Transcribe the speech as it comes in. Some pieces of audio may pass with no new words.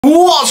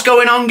What's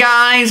going on,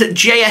 guys?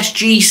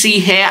 JSGC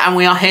here, and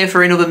we are here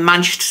for another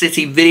Manchester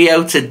City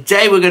video.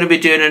 Today we're going to be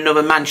doing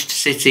another Manchester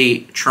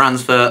City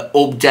transfer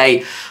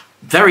update.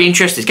 Very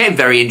interesting. It's getting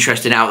very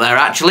interesting out there,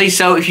 actually.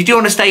 So if you do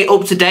want to stay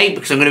up to date,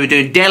 because I'm going to be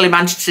doing daily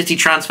Manchester City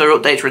transfer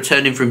updates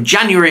returning from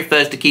January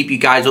 1st to keep you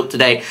guys up to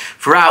date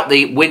throughout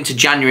the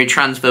winter-January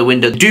transfer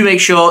window, do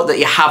make sure that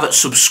you have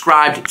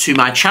subscribed to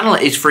my channel.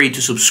 It is free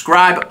to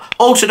subscribe.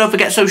 Also, don't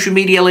forget social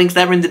media links.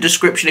 They're in the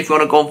description if you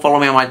want to go and follow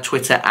me on my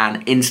Twitter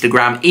and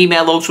Instagram.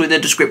 Email also in the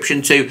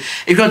description too.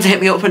 If you want to hit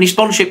me up for any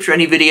sponsorships for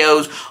any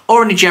videos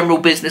or any general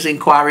business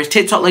inquiries,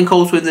 TikTok link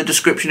also in the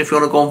description if you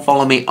want to go and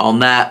follow me on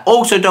there.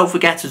 Also, don't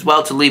forget as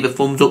well to leave a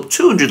thumbs up.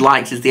 200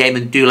 likes is the aim,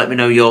 and do let me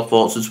know your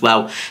thoughts as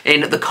well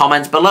in the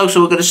comments below.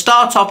 So we're going to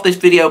start off this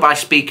video by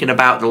speaking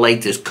about the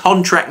latest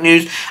contract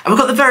news, and we've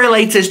got the very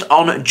latest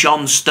on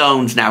John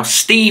Stones. Now,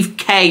 Steve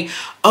Kay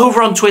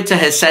over on Twitter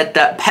has said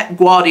that Pep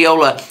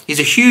Guardiola is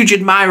a huge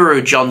admirer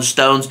of John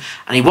Stones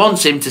and he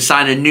wants him to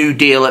sign a new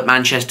deal at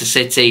Manchester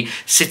City.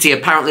 City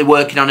apparently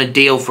working on a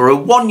deal for a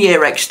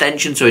one-year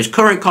extension, so his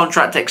current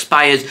contract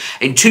expires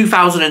in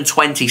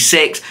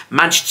 2026.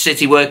 Manchester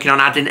City working on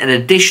adding an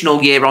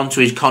additional year onto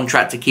his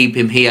contract to keep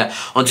him here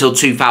until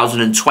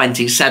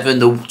 2027.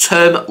 The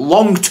term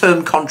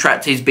long-term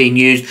contract is being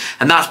used,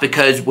 and that's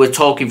because we're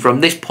talking from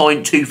this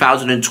point,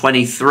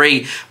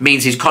 2023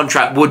 means his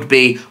contract would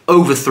be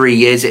over 3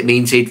 years. It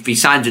means if he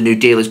signs a new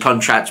deal, his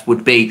contract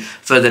would be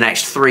for the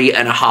next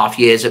 3.5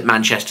 years at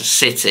Manchester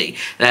City.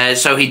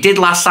 So he did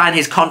last sign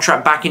his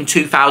contract back in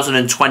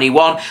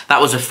 2021.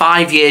 That was a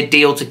 5-year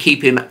deal to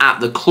keep him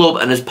at the club,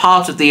 and as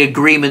part of the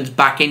agreement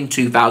back in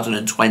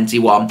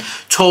 2021,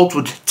 talks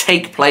would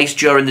take place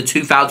during the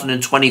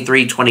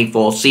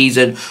 2023-24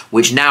 season,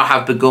 which now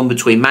have begun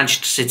between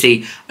Manchester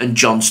City and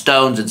John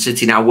Stones, and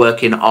City now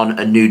working on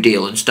a new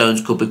deal, and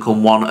Stones could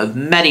become one of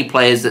many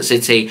players that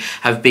City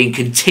have been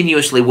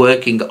continuously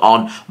working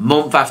on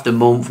month after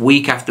month,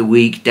 week after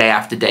week, day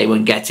after day,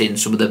 when getting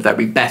some of the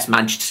very best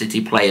Manchester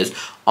City players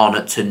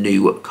on to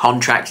new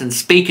contracts. And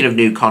speaking of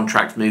new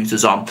contracts, moves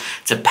us on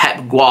to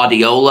Pep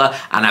Guardiola,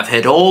 and I've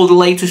heard all the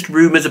latest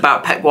rumours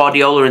about Pep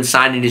Guardiola and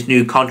signing his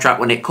new contract.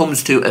 When it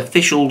comes to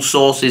official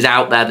sources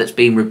out there that's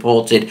been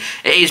reported,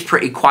 it is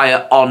pretty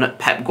quiet on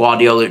Pep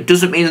Guardiola. It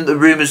doesn't mean that the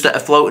rumours that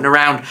are floating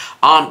around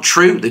aren't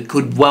true. They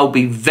could well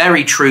be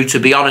very true, to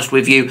be honest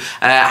with you.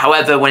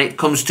 However, when it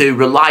comes to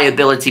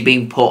reliability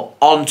being put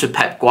onto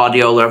Pep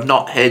Guardiola, I've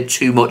not heard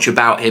too much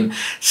about him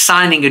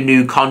signing a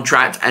new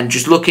contract. And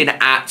just looking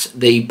at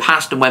the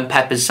past and when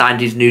Pep has signed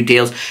his new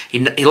deals,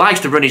 he likes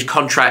to run his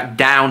contract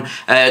down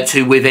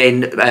to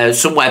within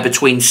somewhere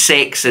between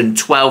 6 and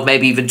 12,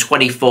 maybe even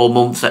 24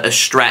 months at a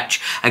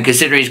stretch. And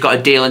considering he's got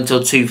a deal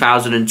until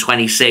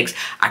 2026,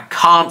 I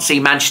can't see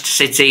Manchester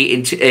City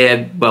in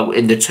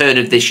the turn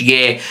of this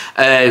year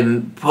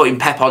putting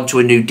Pep onto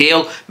a new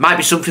deal. Might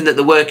be something that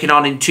they're working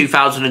on in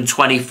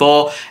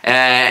 2024.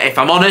 If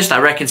I'm honest, I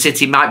reckon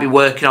City might be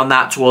working on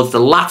that towards the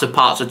latter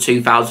parts of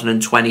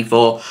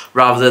 2024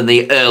 rather than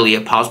the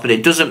earlier parts, but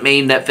it doesn't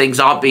mean that things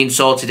aren't being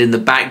sorted in the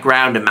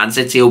background, and Man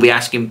City will be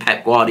asking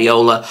Pep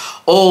Guardiola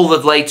all the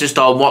latest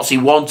on what's he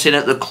wanting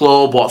at the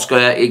club, what's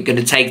going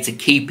to take to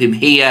keep him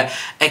here,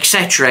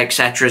 etc,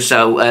 etc.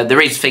 So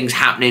there is things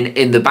happening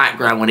in the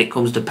background when it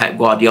comes to Pep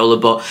Guardiola,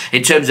 but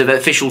in terms of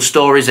official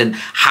stories and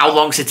how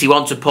long City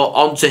want to put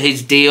onto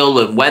his deal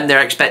and when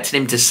they're expecting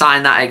him to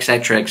sign that,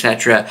 etc,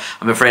 etc,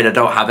 I'm afraid I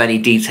don't have any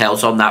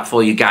details on that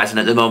for you guys. And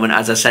at the moment,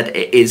 as I said,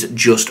 it is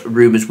just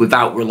rumours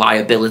without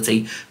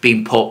reliability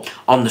being put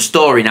on the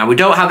story. Now, we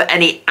don't have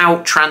any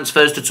out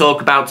transfers to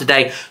talk about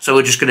today, so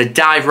we're just going to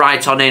dive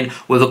right on in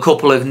with a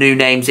couple of new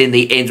names in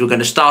the ins. We're going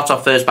to start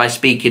off first by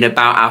speaking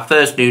about our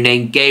first new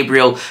name,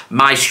 Gabriel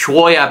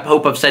Misehuoy. I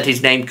hope I've said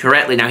his name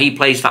correctly. Now, he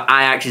plays for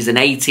Ajax. He's an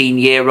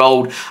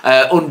 18-year-old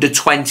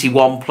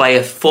under-21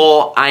 player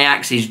for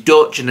Ajax. He's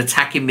Dutch, an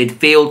attacking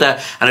midfielder,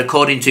 and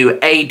according to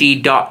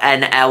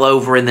AD.nl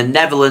over in the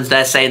Netherlands,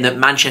 they're saying that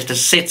Manchester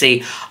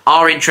City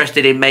are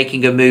interested in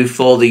making a move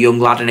for the young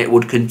lad, and it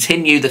would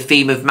continue the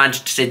theme of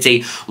Manchester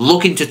City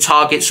looking to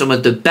target some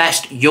of the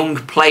best young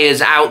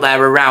players out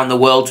there around the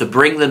world to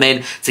bring them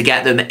in, to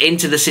get them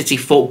into the City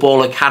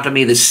Football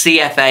Academy, the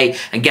CFA,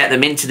 and get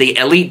them into the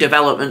Elite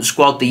Development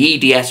Squad,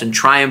 the EDS, and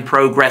try and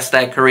progress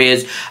their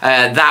careers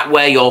that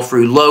way, or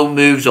through loan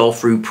moves, or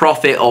through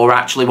profit, or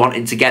actually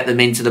wanting to get them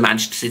into the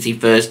Manchester City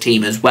first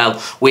team as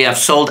well. We have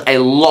sold a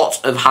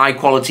lot of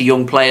high-quality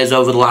young players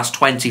over the last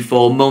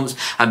 24 months,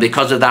 and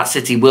because of that,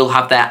 City will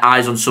have their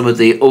eyes on some of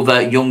the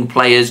other young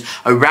players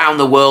around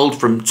the world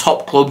from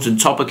top clubs and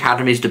top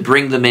academies to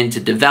bring them in, to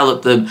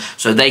develop them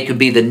so they could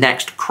be the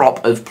next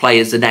crop of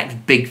players, the next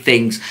big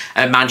things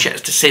at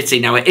Manchester City.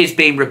 Now, it is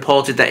being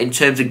reported that in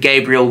terms of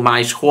Gabriel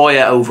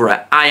Misehuoy over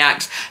at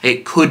Ajax,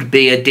 it could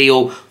be a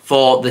deal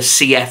for the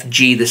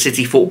CFG, the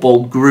City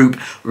Football Group,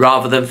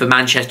 rather than for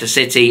Manchester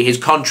City. His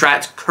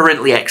contract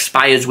currently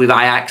expires with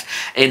Ajax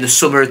in the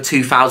summer of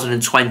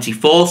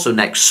 2024, so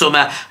next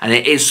summer, and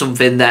it is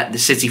something that the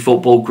City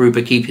Football Group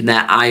are keeping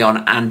their eye on,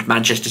 and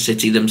Manchester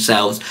City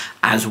themselves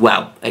as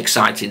well.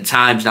 Exciting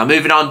times. Now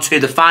moving on to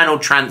the final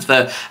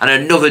transfer, and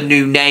another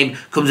new name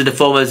comes in the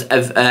form of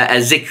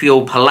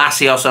Exequiel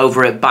Palacios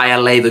over at Bayer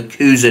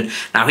Leverkusen.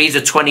 Now he's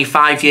a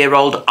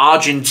 25-year-old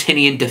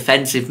Argentinian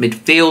defensive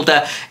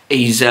midfielder.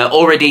 He's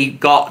already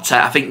got,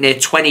 I think, near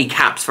 20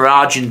 caps for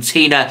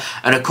Argentina.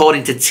 And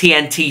according to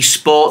TNT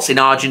Sports in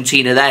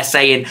Argentina, they're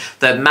saying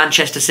that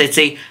Manchester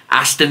City,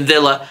 Aston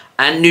Villa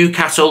and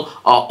Newcastle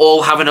are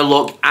all having a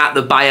look at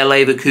the Bayer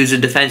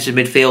Leverkusen defensive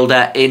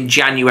midfielder in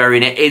January.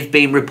 And it is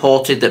being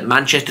reported that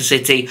Manchester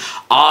City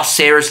are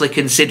seriously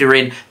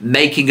considering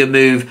making a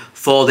move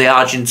for the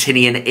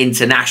Argentinian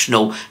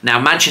international. Now,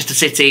 Manchester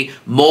City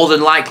more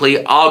than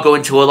likely are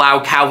going to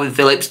allow Kalvin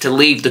Phillips to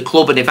leave the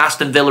club, and if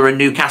Aston Villa and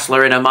Newcastle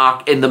are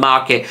in the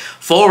market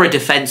for a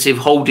defensive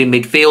holding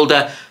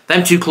midfielder,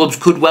 them two clubs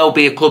could well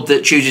be a club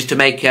that chooses to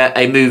make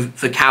a move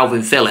for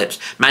Kalvin Phillips.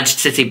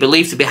 Manchester City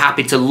believed to be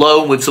happy to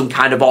loan with some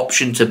kind of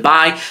option to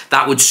buy.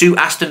 That would suit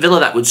Aston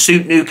Villa, that would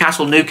suit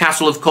Newcastle.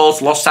 Newcastle, of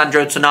course, lost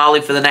Sandro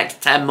Tonali for the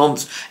next 10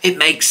 months. It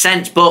makes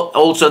sense, but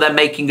also then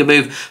making a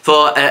move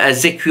for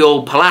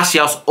Exequiel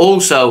Palacios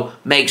also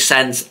makes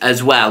sense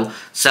as well.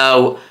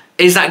 So,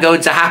 is that going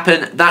to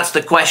happen? That's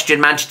the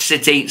question. Manchester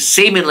City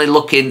seemingly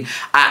looking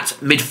at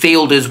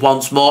midfielders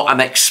once more. I'm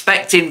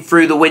expecting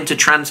through the winter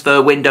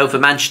transfer window for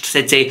Manchester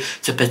City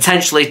to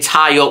potentially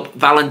tie up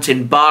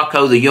Valentin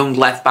Barco, the young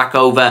left-back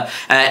over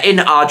in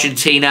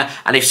Argentina.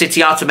 And if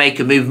City are to make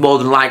a move, more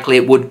than likely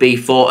it would be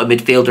for a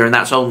midfielder, and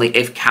that's only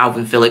if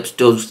Kalvin Phillips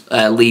does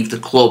leave the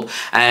club.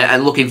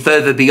 And looking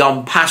further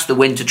beyond past the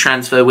winter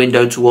transfer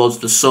window towards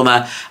the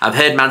summer, I've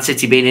heard Man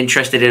City being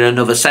interested in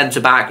another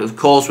centre-back. Of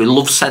course, we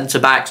love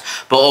centre-backs,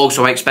 but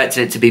also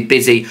expecting it to be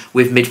busy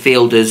with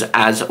midfielders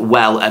as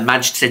well. And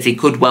Manchester City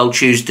could well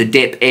choose to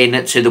dip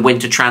into the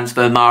winter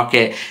transfer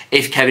market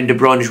if Kevin De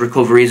Bruyne's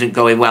recovery isn't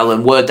going well.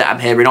 And word that I'm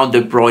hearing on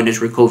De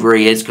Bruyne's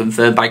recovery is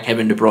confirmed by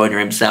Kevin De Bruyne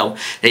himself.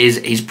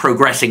 He's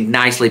progressing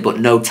nicely, but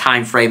no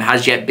time frame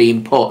has yet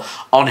been put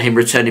on him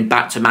returning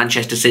back to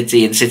Manchester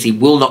City, and City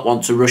will not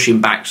want to rush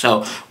him back.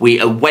 So we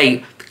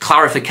await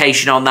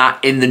clarification on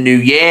that in the new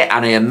year,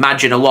 and I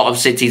imagine a lot of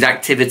City's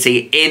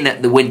activity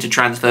in the winter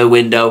transfer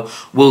window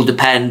will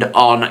depend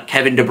on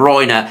Kevin De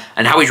Bruyne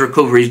and how his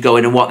recovery is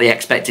going and what the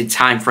expected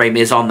time frame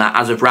is on that.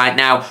 As of right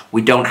now,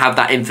 we don't have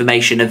that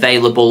information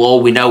available.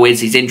 All we know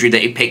is his injury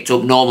that he picked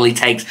up normally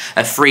takes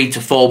a 3 to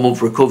 4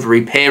 month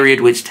recovery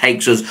period, which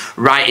takes us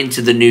right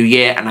into the new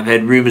year, and I've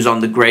heard rumours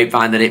on the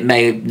grapevine that it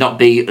may not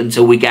be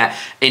until we get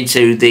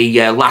into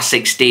the last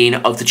 16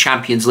 of the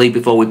Champions League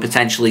before we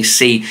potentially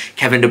see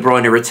Kevin De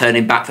Bruyne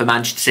returning back for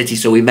Manchester City.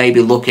 So we may be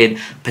looking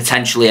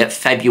potentially at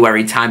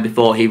February time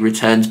before he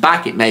returns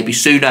back. It may be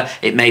sooner,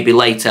 it may be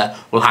later.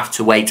 We'll have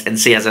to wait and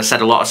see. As I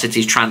said, a lot of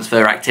City's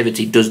transfer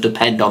activity does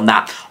depend on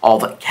that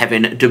of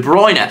Kevin De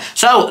Bruyne.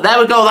 So there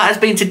we go. That has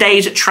been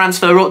today's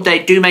transfer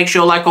update. Do make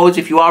sure, like always,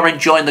 if you are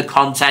enjoying the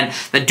content,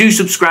 then do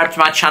subscribe to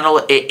my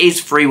channel. It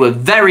is free. We're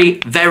very,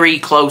 very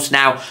close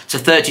now to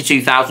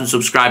 32,000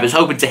 subscribers.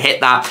 Hoping to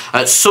hit that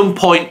at some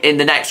point in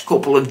the next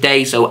couple of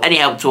days. So any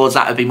help towards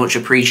that would be much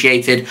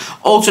appreciated.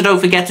 Also, don't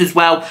forget as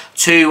well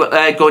to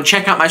go and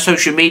check out my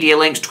social media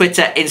links,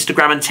 Twitter,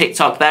 Instagram and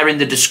TikTok. They're in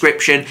the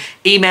description.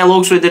 Email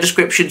also in the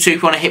description too if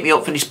you want to hit me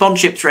up for any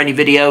sponsorships for any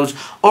videos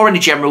or any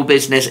general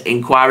business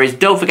inquiries.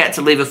 Don't forget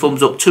to leave a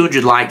thumbs up.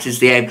 200 likes is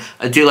the aim.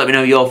 And do let me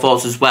know your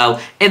thoughts as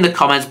well in the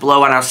comments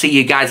below. And I'll see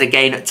you guys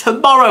again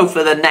tomorrow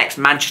for the next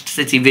Manchester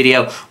City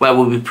video, where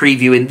we'll be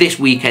previewing this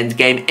weekend's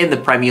game in the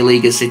Premier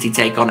League as City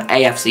take on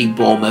AFC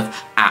Bournemouth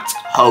at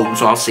home.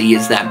 So I'll see you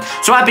then.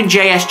 So I've been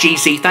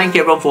JSGC. Thank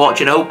you everyone for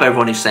watching. I hope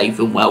everyone is safe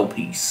and well.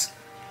 Peace.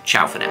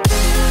 Ciao for now.